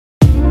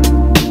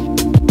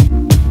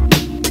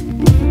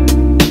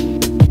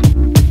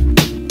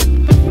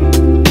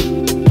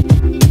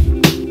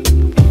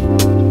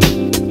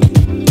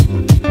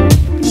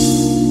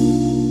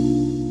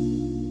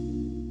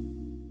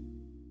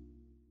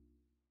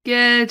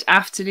Good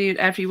afternoon,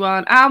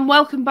 everyone, and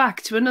welcome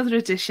back to another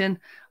edition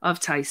of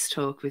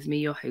teissTalk with me,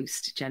 your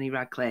host, Jenny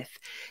Radcliffe.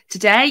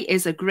 Today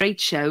is a great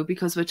show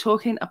because we're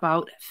talking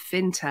about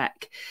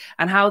FinTech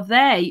and how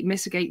they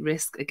mitigate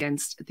risk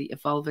against the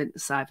evolving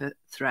cyber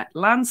threat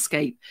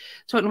landscape,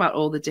 talking about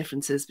all the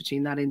differences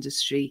between that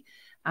industry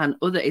and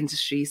other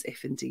industries,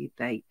 if indeed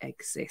they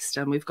exist.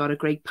 And we've got a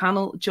great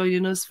panel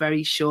joining us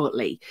very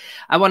shortly.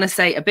 I want to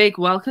say a big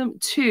welcome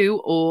to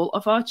all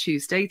of our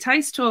Tuesday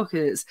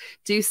teissTalkers.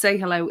 Do say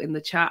hello in the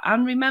chat.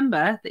 And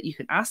remember that you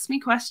can ask me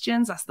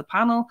questions, ask the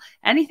panel,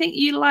 anything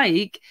you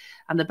like.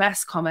 And the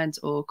best comment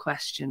or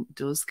question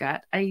does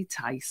get a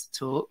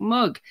teissTalk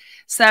mug.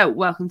 So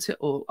welcome to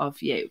all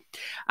of you.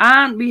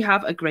 And we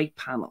have a great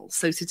panel.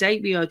 So today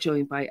we are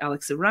joined by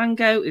Alex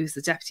Arango, who's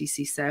the Deputy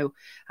CISO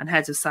and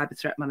Head of Cyber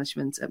Threat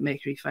Management at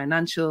Mercury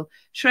Financial,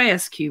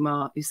 Shreyas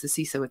Kumar, who's the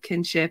CISO at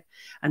Kinship,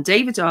 and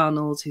David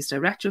Arnold, who's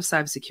Director of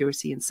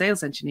Cybersecurity and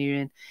Sales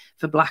Engineering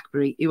for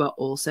BlackBerry, who are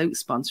also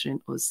sponsoring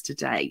us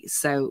today.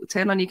 So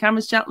turn on your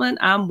cameras, gentlemen,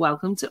 and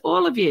welcome to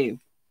all of you.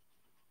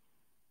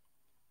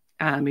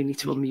 And we need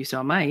to unmute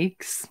our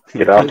mics.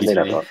 Good afternoon,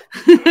 everyone.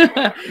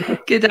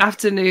 Good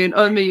afternoon.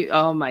 Unmute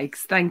our mics.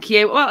 Thank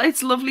you. Well,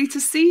 it's lovely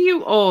to see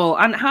you all.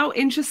 And how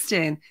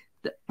interesting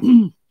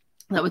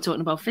that we're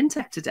talking about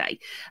FinTech today.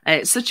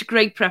 It's such a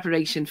great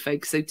preparation,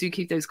 folks. So do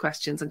keep those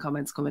questions and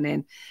comments coming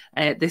in.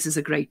 This is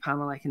a great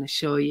panel, I can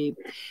assure you.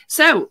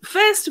 So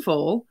first of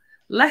all,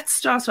 let's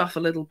start off a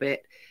little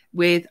bit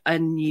with a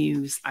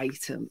news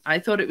item. I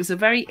thought it was a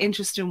very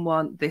interesting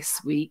one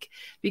this week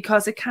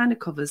because it kind of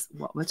covers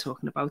what we're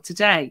talking about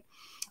today.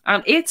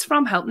 And it's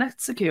from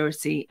HelpNet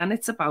Security, and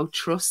it's about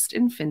trust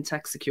in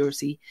fintech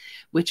security,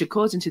 which,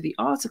 according to the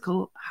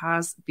article,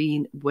 has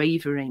been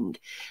wavering.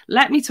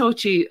 Let me talk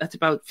to you at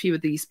about a few of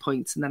these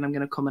points, and then I'm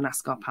going to come and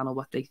ask our panel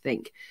what they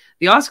think.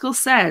 The article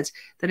said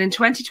that in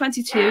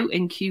 2022,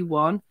 in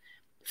Q1,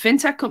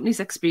 fintech companies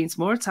experienced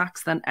more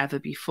attacks than ever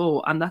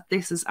before, and that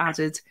this has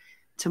added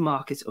to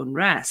market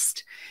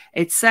unrest.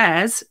 It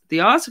says, the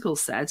article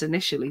said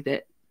initially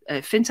that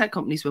fintech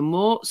companies were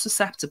more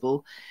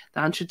susceptible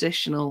than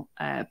traditional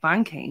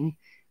banking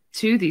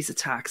to these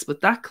attacks,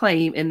 but that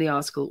claim in the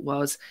article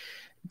was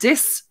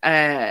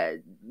disagreed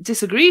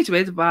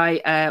with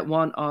by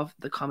one of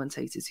the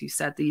commentators, who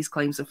said these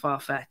claims are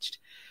far-fetched.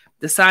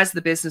 The size of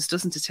the business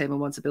doesn't determine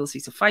one's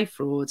ability to fight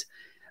fraud,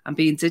 and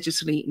being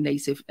digitally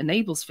native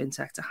enables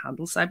fintech to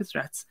handle cyber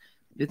threats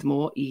with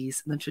more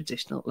ease than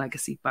traditional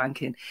legacy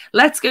banking.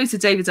 Let's go to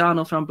David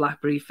Arnold from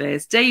BlackBerry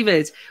first.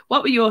 David,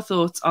 what were your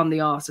thoughts on the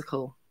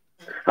article?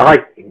 Hi,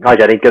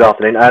 Jenny. Good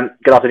afternoon.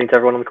 Good afternoon to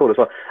everyone on the call as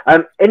well.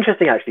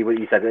 Interesting, actually, what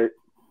you said.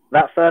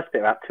 That first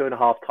bit about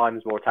 2.5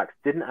 times more attacks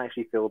didn't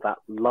actually feel that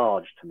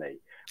large to me,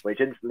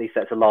 which instantly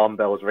sets alarm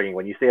bells ringing.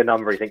 When you see a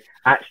number, you think,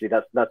 actually,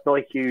 that's not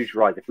a huge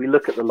rise. If we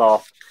look at the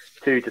last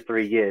 2 to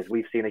 3 years,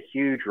 we've seen a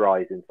huge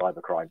rise in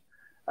cybercrime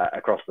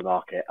across the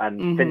market,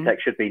 and fintech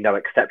should be no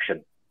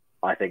exception,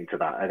 I think, to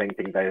that. I don't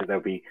think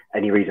there'll be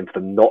any reason for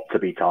them not to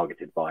be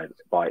targeted by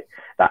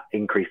that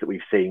increase that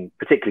we've seen,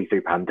 particularly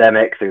through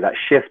pandemic, through that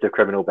shift of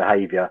criminal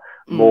behaviour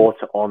more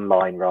to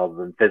online rather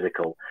than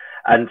physical.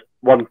 And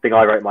one thing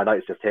I wrote in my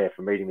notes just here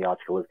from reading the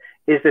article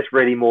is this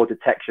really more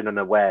detection and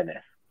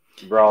awareness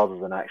rather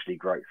than actually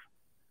growth?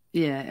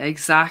 Yeah,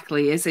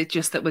 exactly. Is it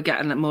just that we're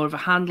getting more of a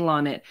handle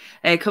on it?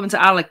 Coming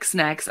to Alex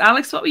next.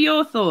 Alex, what were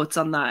your thoughts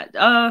on that?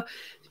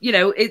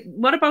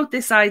 What about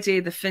this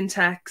idea that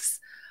fintechs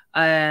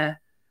are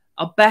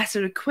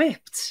better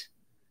equipped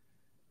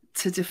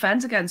to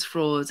defend against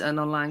fraud and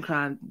online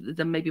crime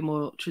than maybe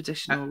more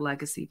traditional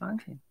legacy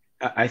banking?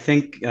 I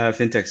think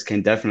fintechs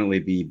can definitely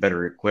be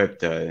better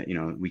equipped.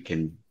 We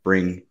can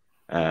bring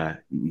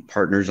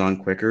partners on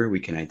quicker. We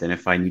can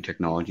identify new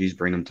technologies,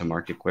 bring them to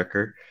market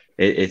quicker.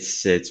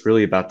 It's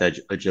really about that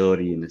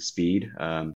agility and the speed.